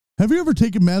Have you ever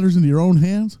taken matters into your own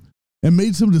hands and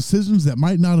made some decisions that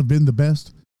might not have been the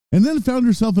best, and then found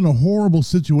yourself in a horrible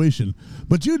situation,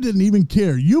 but you didn't even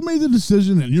care? You made the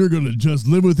decision and you're going to just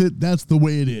live with it. That's the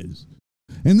way it is.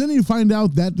 And then you find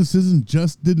out that decision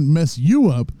just didn't mess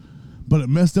you up, but it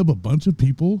messed up a bunch of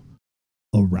people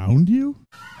around you.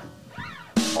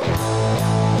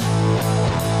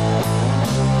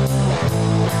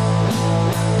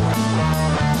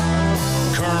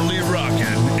 Currently rocking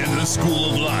in the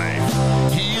school of life.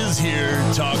 He is here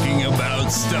talking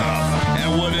about stuff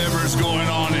and whatever's going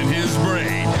on in his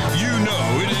brain. You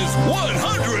know it is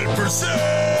 100%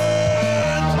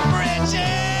 Bridget!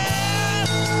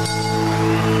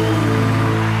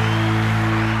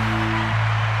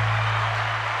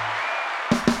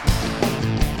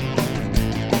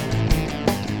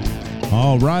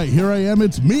 All right, here I am.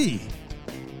 It's me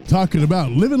talking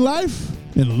about living life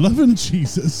and loving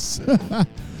Jesus.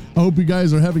 I hope you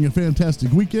guys are having a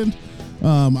fantastic weekend.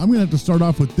 I'm going to have to start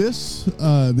off with this.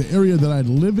 The area that I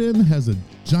live in has a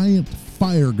giant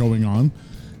fire going on.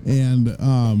 And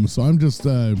so I'm just,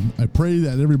 I pray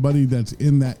that everybody that's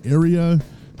in that area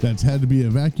that's had to be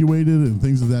evacuated and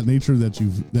things of that nature,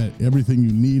 that everything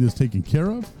you need is taken care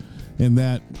of, and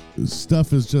that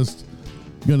stuff is just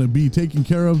going to be taken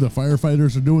care of. The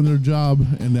firefighters are doing their job,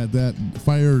 and that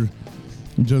fire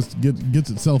just gets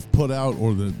itself put out,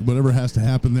 or whatever has to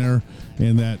happen there,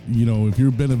 and that, you know, if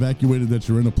you've been evacuated, that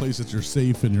you're in a place that you're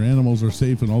safe and your animals are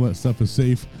safe and all that stuff is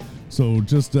safe. So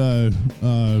just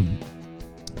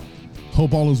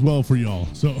hope all is well for y'all.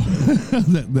 So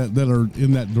that are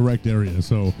in that direct area.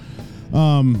 So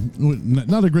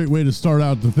not a great way to start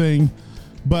out the thing,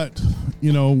 but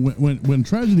you know, when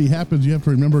tragedy happens, you have to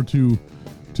remember to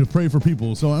pray for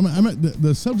people. So I'm at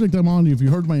the subject I'm on. If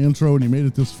you heard my intro and you made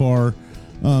it this far,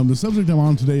 the subject I'm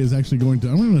on today is actually I'm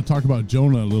going to talk about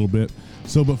Jonah a little bit.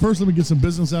 So, but first, let me get some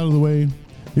business out of the way.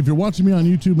 If you're watching me on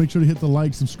YouTube, make sure to hit the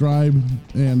like, subscribe,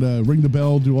 and ring the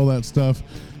bell, do all that stuff.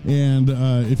 And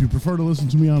if you prefer to listen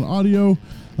to me on audio,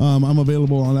 I'm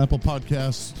available on Apple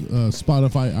Podcasts,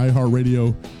 Spotify,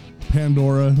 iHeartRadio,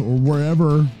 Pandora, or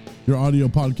wherever your audio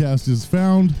podcast is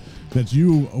found that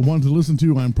you want to listen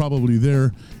to. I'm probably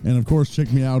there. And of course,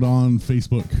 check me out on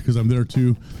Facebook, because I'm there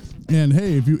too. And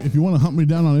hey, if you want to hunt me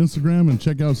down on Instagram and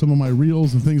check out some of my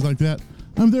reels and things like that,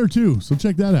 I'm there too. So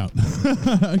check that out.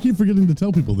 I keep forgetting to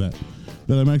tell people that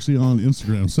I'm actually on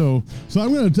Instagram. So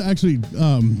I'm going to actually,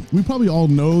 we probably all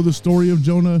know the story of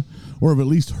Jonah, or have at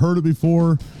least heard it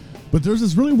before, but there's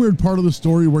this really weird part of the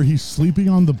story where he's sleeping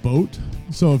on the boat.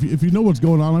 So if you know what's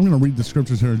going on, I'm going to read the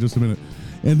scriptures here in just a minute.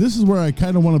 And this is where I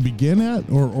kind of want to begin at,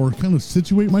 or kind of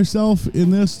situate myself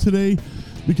in this today,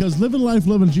 because living life,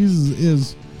 loving Jesus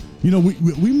is, you know,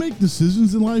 we make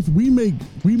decisions in life. We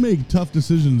make tough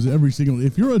decisions every single.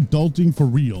 If you're adulting for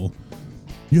real,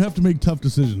 you have to make tough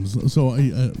decisions. So,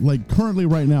 like currently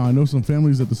right now, I know some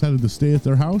families that decided to stay at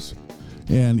their house,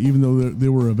 and even though they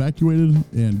were evacuated,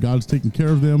 and God's taking care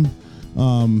of them,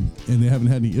 and they haven't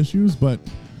had any issues, but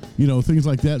you know, things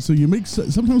like that. So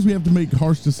sometimes we have to make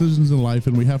harsh decisions in life,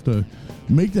 and we have to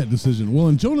make that decision. Well,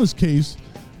 in Jonah's case,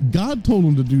 God told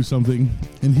him to do something,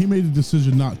 and he made a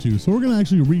decision not to. So we're going to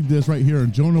actually read this right here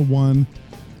in Jonah 1,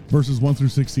 verses 1 through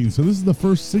 16. So this is the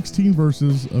first 16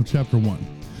 verses of chapter 1.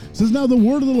 It says, "Now the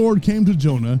word of the Lord came to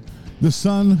Jonah, the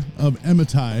son of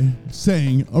Amittai,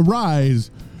 saying, Arise,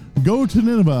 go to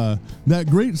Nineveh, that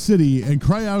great city, and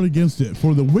cry out against it,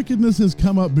 for the wickedness has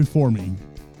come up before me.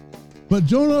 But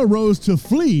Jonah arose to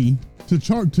flee to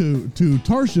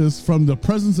Tarshish from the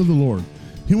presence of the Lord.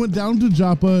 He went down to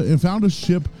Joppa and found a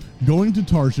ship going to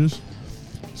Tarshish.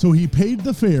 So he paid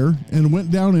the fare and went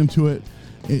down into it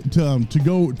to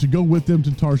go with them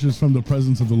to Tarshish from the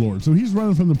presence of the Lord." So he's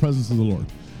running from the presence of the Lord.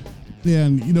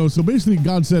 And, you know, so basically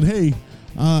God said, "Hey,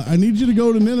 I need you to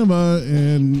go to Nineveh,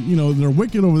 and, you know, they're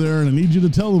wicked over there, and I need you to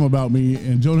tell them about me."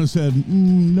 And Jonah said,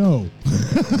 "No."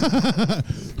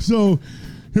 So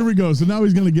here we go. So now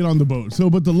he's going to get on the boat. So,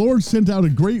 but the Lord sent out a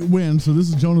great wind. So this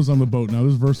is Jonah's on the boat. Now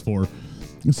this is verse 4.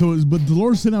 But the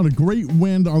Lord sent out a great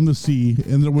wind on the sea,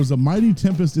 and there was a mighty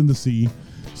tempest in the sea,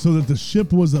 so that the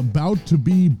ship was about to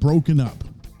be broken up.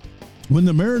 When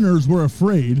the mariners were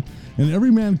afraid, and every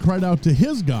man cried out to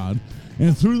his God,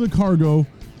 and threw the cargo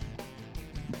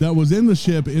that was in the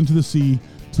ship into the sea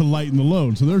to lighten the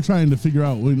load. So they're trying to figure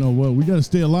out, we got to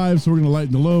stay alive, so we're going to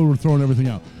lighten the load. We're throwing everything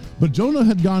out. But Jonah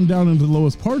had gone down into the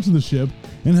lowest parts of the ship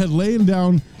and had lain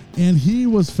down, and he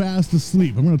was fast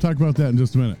asleep. I'm going to talk about that in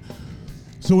just a minute.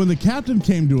 So when the captain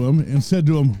came to him and said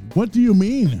to him, "What do you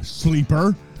mean,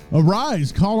 sleeper?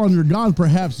 Arise, call on your God.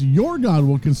 Perhaps your God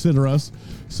will consider us,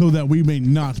 so that we may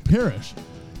not perish."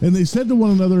 And they said to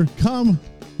one another, come,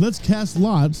 let's cast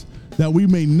lots, that we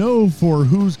may know for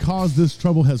whose cause this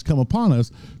trouble has come upon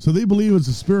us. So they believe it's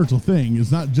a spiritual thing.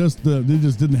 It's not just they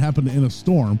just didn't happen in a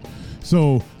storm.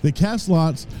 So they cast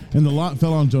lots, and the lot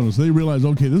fell on Jonah. So they realized,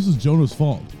 okay, this is Jonah's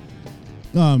fault.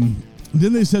 Then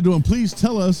they said to him, please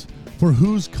tell us, for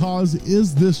whose cause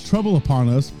is this trouble upon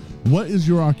us? What is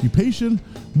your occupation?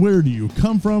 Where do you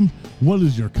come from? What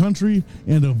is your country?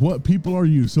 And of what people are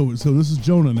you? So this is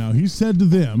Jonah now. He said to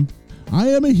them, I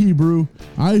am a Hebrew.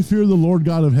 I fear the Lord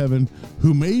God of heaven,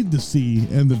 who made the sea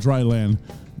and the dry land.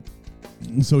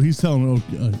 So he's telling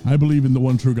them, I believe in the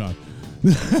one true God.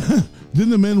 Then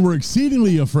the men were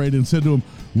exceedingly afraid and said to him,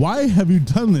 why have you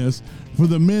done this? For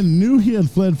the men knew he had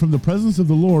fled from the presence of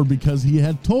the Lord because he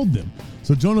had told them.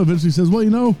 So Jonah eventually says,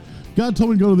 well, God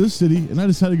told me to go to this city, and I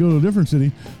decided to go to a different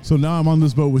city. So now I'm on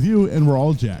this boat with you, and we're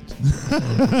all jacked.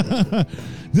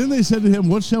 Then they said to him,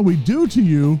 what shall we do to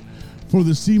you? For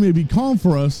the sea may be calm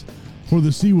for us, for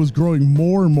the sea was growing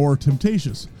more and more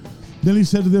temptatious. Then he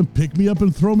said to them, pick me up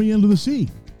and throw me into the sea.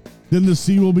 Then the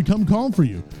sea will become calm for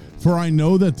you. For I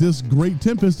know that this great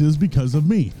tempest is because of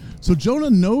me. So Jonah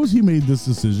knows he made this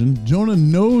decision. Jonah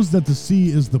knows that the sea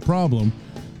is the problem,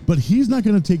 but he's not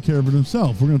going to take care of it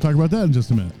himself. We're going to talk about that in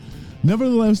just a minute.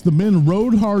 Nevertheless, the men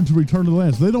rowed hard to return to the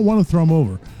land. So they don't want to throw him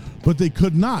over. But they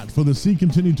could not, for the sea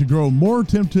continued to grow more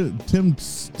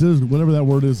whatever that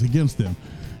word is, against them.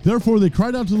 Therefore they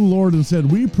cried out to the Lord and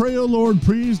said, we pray, O Lord,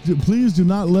 please do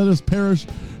not let us perish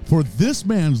for this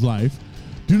man's life.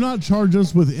 Do not charge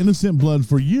us with innocent blood,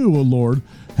 for you, O Lord,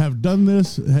 have done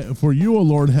this. For you, O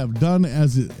Lord, have done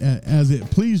as it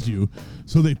pleased you.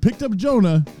 So they picked up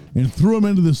Jonah and threw him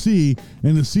into the sea,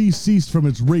 and the sea ceased from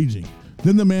its raging.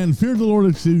 Then the man feared the Lord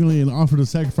exceedingly and offered a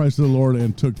sacrifice to the Lord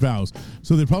and took vows.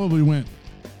 So they probably went,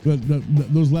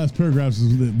 those last paragraphs,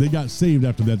 they got saved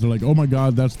after that. They're like, oh my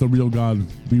God, that's the real God.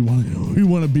 We want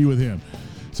to be with him.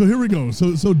 So here we go.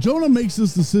 So Jonah makes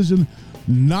this decision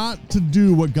not to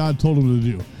do what God told him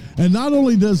to do. And not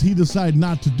only does he decide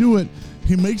not to do it,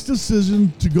 he makes the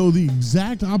decision to go the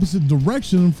exact opposite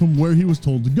direction from where he was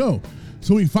told to go.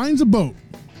 So he finds a boat.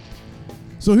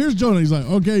 So here's Jonah. He's like,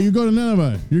 okay, you go to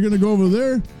Nineveh. You're going to go over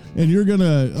there, and you're going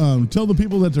to tell the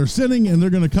people that they're sinning, and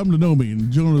they're going to come to know me.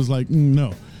 And Jonah's like,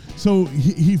 no. So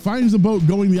he finds a boat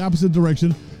going the opposite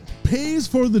direction, pays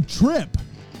for the trip.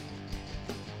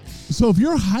 So if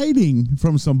you're hiding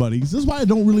from somebody, this is why I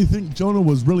don't really think Jonah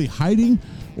was really hiding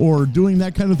or doing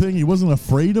that kind of thing. He wasn't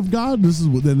afraid of God.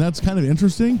 Then that's kind of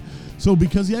interesting. So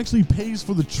because he actually pays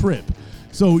for the trip.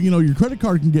 So, your credit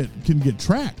card can get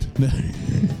tracked.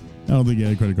 I don't think he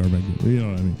had a credit card back then. You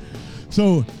know what I mean?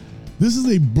 So this is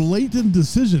a blatant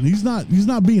decision. He's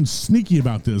not being sneaky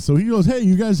about this. So he goes, hey,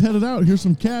 you guys headed out. Here's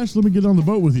some cash. Let me get on the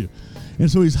boat with you.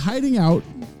 And so he's hiding out.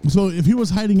 So if he was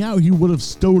hiding out, he would have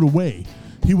stowed away.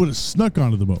 He would have snuck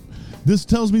onto the boat. This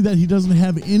tells me that he doesn't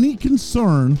have any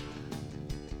concern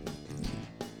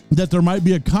that there might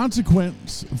be a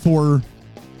consequence for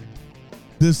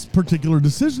this particular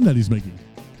decision that he's making.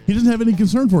 He doesn't have any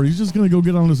concern for it. He's just going to go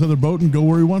get on this other boat and go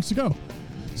where he wants to go.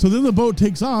 So then the boat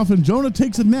takes off, and Jonah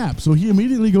takes a nap. So he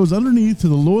immediately goes underneath to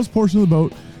the lowest portion of the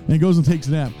boat and goes and takes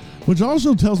a nap, which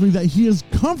also tells me that he is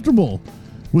comfortable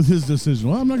with his decision.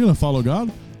 Well, I'm not going to follow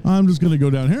God. I'm just going to go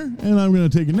down here, and I'm going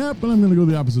to take a nap, and I'm going to go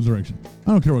the opposite direction.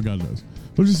 I don't care what God does.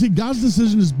 But you see, God's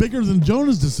decision is bigger than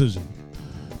Jonah's decision,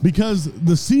 because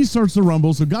the sea starts to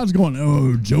rumble. So God's going,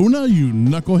 oh, Jonah, you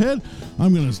knucklehead.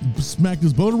 I'm going to smack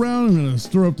this boat around. I'm going to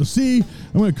stir up the sea.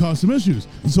 I'm going to cause some issues.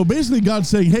 So basically God's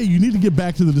saying, hey, you need to get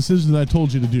back to the decision that I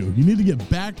told you to do. You need to get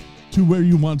back to where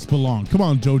you once belonged. Come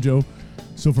on, Jojo.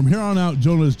 So from here on out,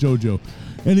 Jonah is Jojo.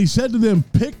 And he said to them,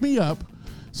 pick me up.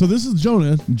 So this is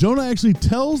Jonah. Jonah actually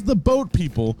tells the boat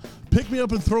people, pick me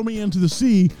up and throw me into the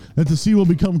sea, that the sea will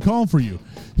become calm for you.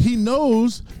 He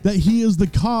knows that he is the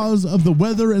cause of the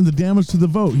weather and the damage to the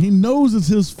boat. He knows it's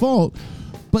his fault,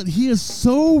 but he is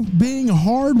so being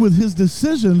hard with his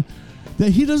decision that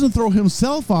he doesn't throw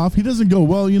himself off. He doesn't go,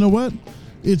 well, you know what?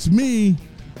 It's me.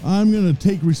 I'm going to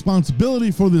take responsibility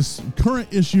for this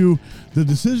current issue, the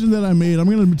decision that I made. I'm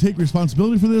going to take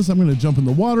responsibility for this. I'm going to jump in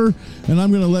the water, and I'm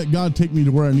going to let God take me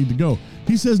to where I need to go.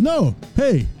 He says, no,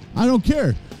 hey, I don't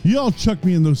care. You all chuck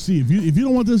me in the sea. If you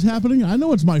don't want this happening, I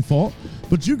know it's my fault,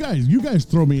 but you guys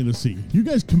throw me in the sea. You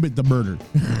guys commit the murder.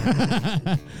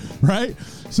 Right?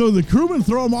 So the crewmen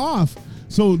throw him off.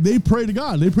 So they pray to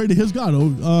God. They pray to his God.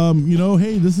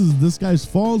 Hey, this is this guy's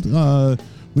fault.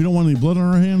 We don't want any blood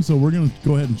on our hands, so we're going to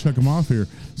go ahead and chuck him off here.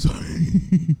 So,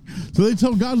 so they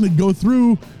tell God to go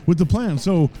through with the plan.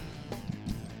 So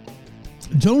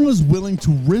Jonah's willing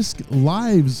to risk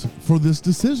lives for this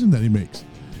decision that he makes.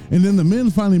 And then the men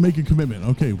finally make a commitment.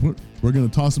 Okay, we're going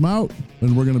to toss him out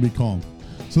and we're going to be calm.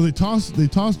 So they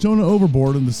toss Jonah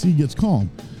overboard and the sea gets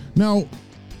calm. Now,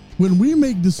 when we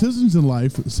make decisions in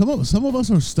life, some of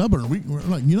us are stubborn. We're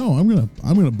like, I'm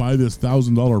gonna buy this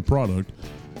 $1,000 product.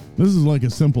 This is like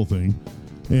a simple thing,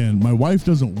 and my wife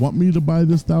doesn't want me to buy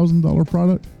this $1,000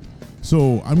 product,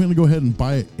 so I'm gonna go ahead and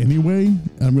buy it anyway.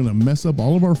 I'm gonna mess up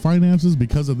all of our finances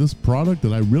because of this product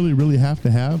that I really, really have to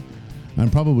have.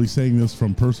 I'm probably saying this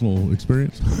from personal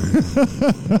experience.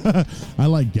 I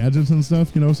like gadgets and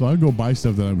stuff, so I go buy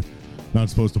stuff that I'm not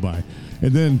supposed to buy.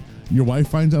 And then your wife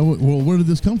finds out, well, where did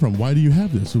this come from? Why do you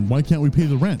have this? And why can't we pay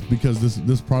the rent? Because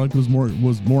this product was more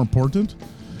important.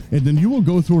 And then you will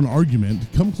go through an argument,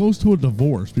 come close to a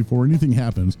divorce before anything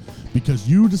happens because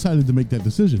you decided to make that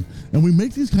decision. And we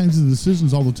make these kinds of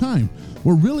decisions all the time.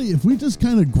 Where really, if we just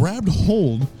kind of grabbed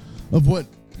hold of what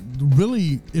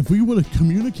really, if we would have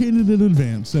communicated in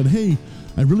advance, said, hey,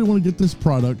 I really want to get this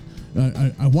product.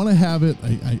 I want to have it.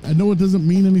 I know it doesn't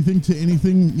mean anything to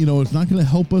anything. It's not going to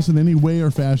help us in any way or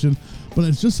fashion, but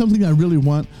it's just something I really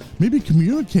want. Maybe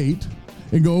communicate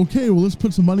and go, okay, well, let's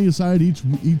put some money aside each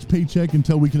paycheck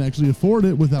until we can actually afford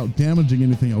it without damaging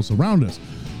anything else around us.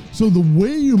 So the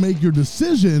way you make your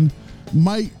decision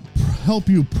might help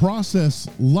you process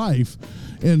life.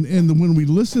 And when we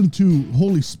listen to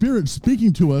Holy Spirit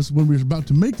speaking to us when we're about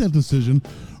to make that decision,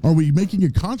 are we making a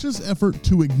conscious effort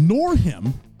to ignore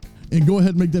him and go ahead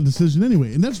and make that decision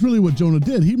anyway? And that's really what Jonah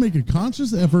did. He made a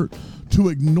conscious effort to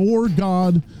ignore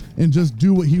God and just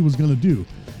do what he was going to do.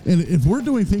 And if we're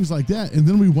doing things like that, and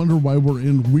then we wonder why we're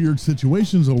in weird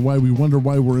situations, or why we wonder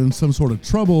why we're in some sort of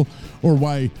trouble, or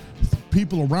why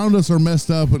people around us are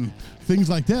messed up and things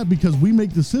like that, because we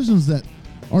make decisions that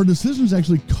our decisions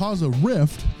actually cause a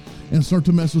rift and start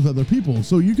to mess with other people.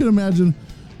 So you can imagine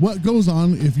what goes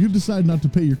on if you decide not to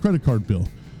pay your credit card bill.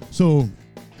 So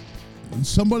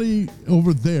somebody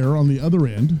over there on the other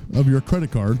end of your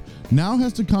credit card now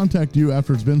has to contact you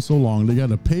after it's been so long. They got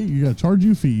to pay, you got to charge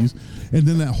you fees, and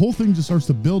then that whole thing just starts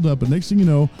to build up. And next thing you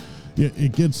know,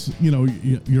 it gets,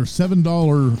 your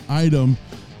 $7 item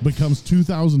becomes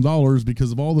 $2,000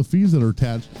 because of all the fees that are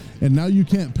attached, and now you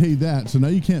can't pay that. So now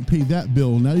you can't pay that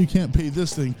bill. Now you can't pay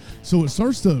this thing. So it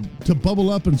starts to bubble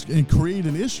up and create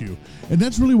an issue. And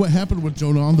that's really what happened with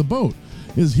Jonah on the boat.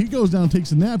 Is he goes down,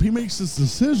 takes a nap. He makes this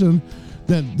decision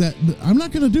that I'm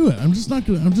not going to do it. I'm just not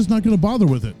going to bother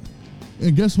with it.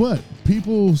 And guess what?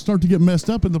 People start to get messed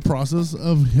up in the process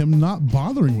of him not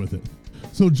bothering with it.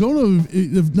 So Jonah,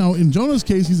 now in Jonah's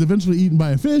case, he's eventually eaten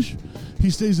by a fish. He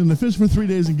stays in the fish for 3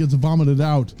 days and gets vomited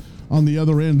out on the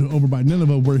other end over by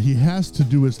Nineveh, where he has to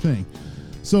do his thing.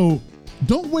 So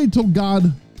don't wait till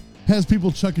God has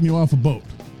people chucking you off a boat.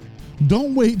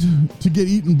 Don't wait to get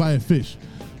eaten by a fish.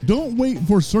 Don't wait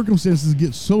for circumstances to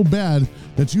get so bad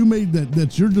that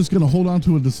that you're just going to hold on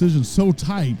to a decision so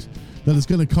tight that it's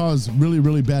going to cause really,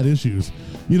 really bad issues.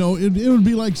 It would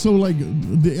be like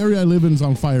the area I live in is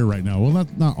on fire right now. Well,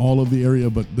 not all of the area,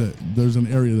 but there's an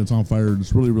area that's on fire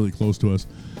that's really, really close to us.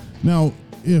 Now,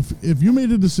 if you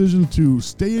made a decision to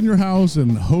stay in your house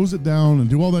and hose it down and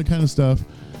do all that kind of stuff,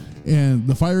 and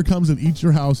the fire comes and eats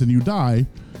your house and you die,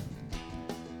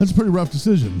 that's a pretty rough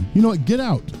decision. You know what? Get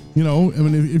out.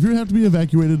 If you have to be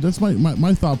evacuated, that's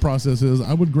my thought process is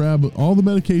I would grab all the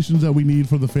medications that we need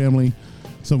for the family,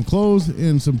 some clothes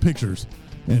and some pictures,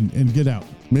 and get out.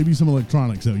 Maybe some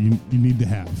electronics that you need to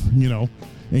have,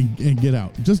 and get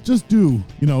out. Just do,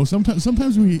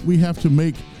 sometimes we have to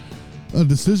make a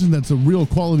decision that's a real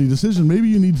quality decision. Maybe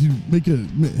you need to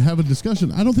have a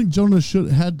discussion. I don't think Jonah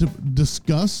had to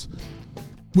discuss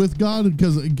with God,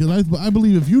 because I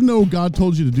believe if God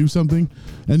told you to do something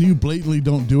and you blatantly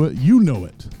don't do it,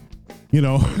 it.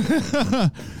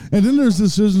 And then there's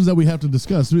decisions that we have to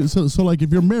discuss. So like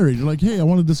if you're married, you're like, hey, I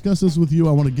want to discuss this with you.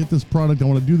 I want to get this product. I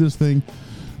want to do this thing.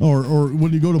 Or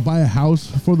when you go to buy a house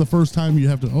for the first time, you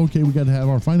have to, okay, we got to have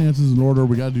our finances in order.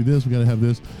 We got to do this. We got to have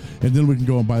this. And then we can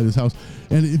go and buy this house.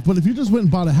 But if you just went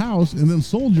and bought a house and then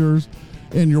sold yours,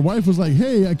 and your wife was like,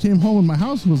 hey, I came home and my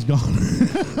house was gone.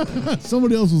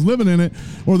 Somebody else was living in it,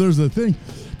 or there's a thing.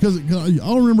 Because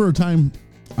I'll remember a time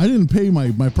I didn't pay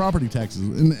my property taxes.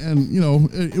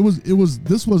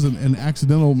 This was an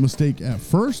accidental mistake at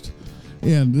first.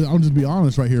 And I'll just be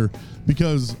honest right here,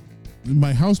 because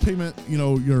my house payment,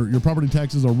 your property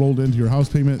taxes are rolled into your house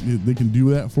payment. They can do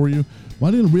that for you. Well,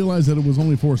 I didn't realize that it was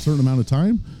only for a certain amount of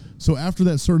time. So after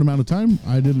that certain amount of time,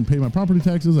 I didn't pay my property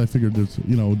taxes. I figured that,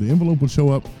 the envelope would show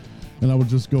up and I would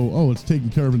just go, oh, it's taken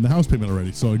care of in the house payment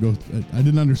already. So I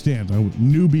didn't understand. I was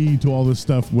newbie to all this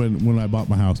stuff when I bought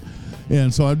my house.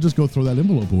 And so I'd just go throw that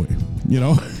envelope away.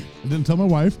 I didn't tell my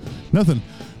wife, nothing.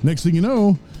 Next thing you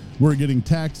know, we're getting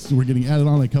taxed, we're getting added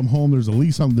on. I come home, there's a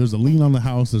lien on the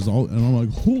house, and I'm like,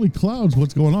 holy clouds,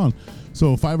 what's going on?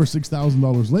 So $5,000 or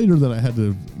 $6,000 later that I had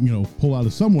to, pull out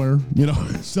of somewhere,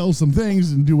 sell some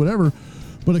things and do whatever.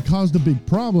 But it caused a big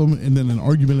problem, and then an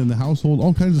argument in the household,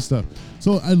 all kinds of stuff.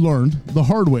 So I learned the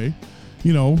hard way. I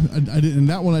didn't, and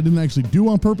that one I didn't actually do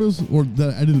on purpose, or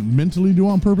that I didn't mentally do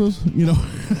on purpose.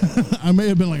 I may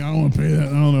have been like, I don't want to pay that,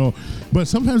 I don't know. But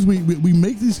sometimes we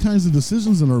make these kinds of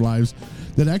decisions in our lives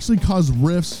that actually cause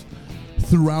rifts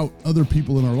throughout other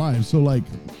people in our lives. So like,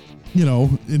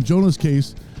 in Jonah's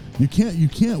case, you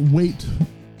can't wait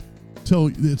till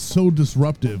it's so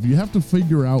disruptive. You have to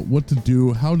figure out what to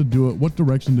do, how to do it, what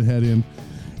direction to head in,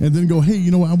 and then go, hey,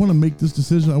 I want to make this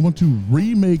decision. I want to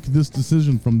remake this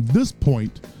decision from this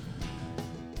point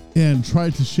and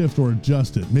try to shift or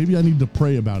adjust it. Maybe I need to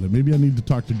pray about it. Maybe I need to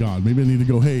talk to God. Maybe I need to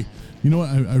go, hey,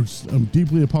 I'm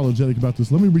deeply apologetic about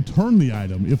this. Let me return the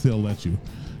item if they'll let you.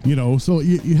 So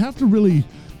you have to really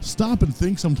stop and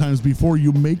think sometimes before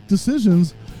you make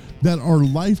decisions that are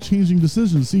life-changing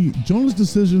decisions. See, Jonah's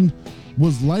decision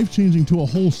was life-changing to a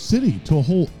whole city, to a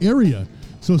whole area.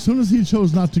 So as soon as he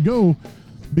chose not to go,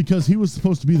 because he was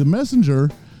supposed to be the messenger,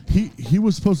 he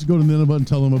was supposed to go to Nineveh and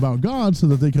tell them about God so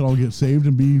that they could all get saved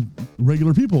and be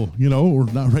regular people, or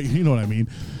not regular, you know what I mean?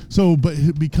 So, but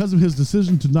because of his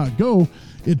decision to not go,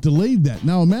 it delayed that.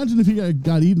 Now imagine if he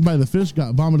got eaten by the fish,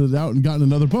 got vomited out, and got in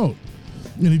another boat.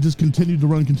 And he just continued to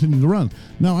run.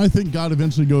 Now, I think God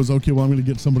eventually goes, okay, well, I'm going to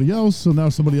get somebody else. So now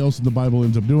somebody else in the Bible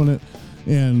ends up doing it.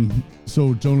 And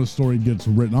so Jonah's story gets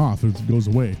written off. It goes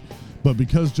away. But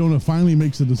because Jonah finally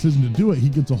makes a decision to do it, he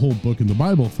gets a whole book in the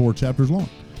Bible, 4 chapters long,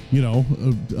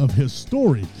 of his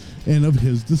story and of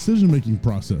his decision-making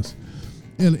process.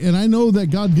 And I know that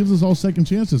God gives us all second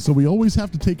chances. So we always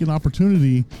have to take an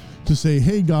opportunity to say,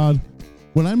 hey, God,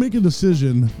 when I make a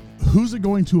decision, who's it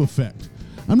going to affect?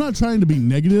 I'm not trying to be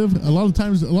negative. A lot of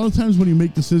times when you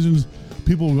make decisions,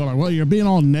 people will go like, well, you're being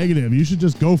all negative. You should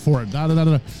just go for it.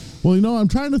 Well, I'm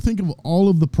trying to think of all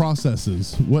of the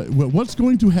processes. What's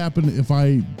going to happen if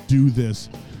I do this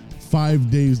 5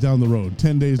 days down the road,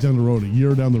 10 days down the road, a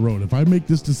year down the road? If I make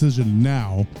this decision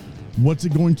now, what's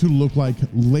it going to look like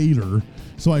later?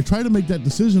 So I try to make that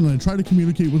decision, and I try to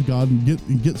communicate with God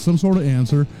and get some sort of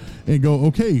answer and go,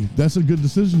 okay, that's a good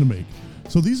decision to make.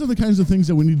 So these are the kinds of things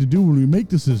that we need to do when we make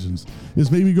decisions,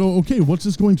 is maybe go, okay, what's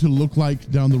this going to look like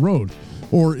down the road?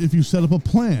 Or if you set up a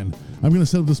plan, I'm going to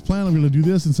set up this plan, I'm going to do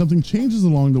this, and something changes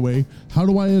along the way. How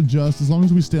do I adjust as long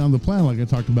as we stay on the plan, like I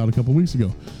talked about a couple weeks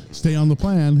ago? Stay on the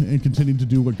plan and continue to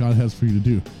do what God has for you to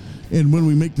do. And when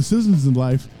we make decisions in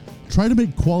life, try to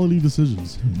make quality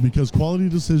decisions, because quality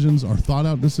decisions are thought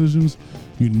out decisions.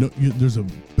 There's a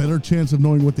better chance of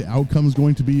knowing what the outcome is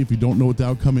going to be if you don't know what the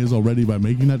outcome is already by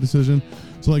making that decision.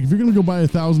 So like if you're going to go buy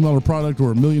 $1,000 product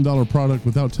or $1 million product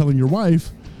without telling your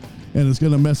wife, and it's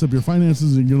going to mess up your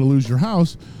finances and you're going to lose your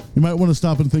house, you might want to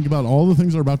stop and think about all the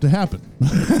things that are about to happen.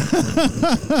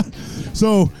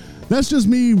 So that's just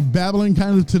me babbling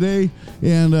kind of today.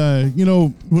 And,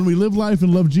 when we live life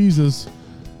and love Jesus,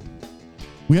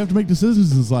 we have to make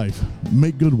decisions in this life.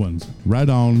 Make good ones. Right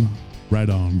on, right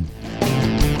on.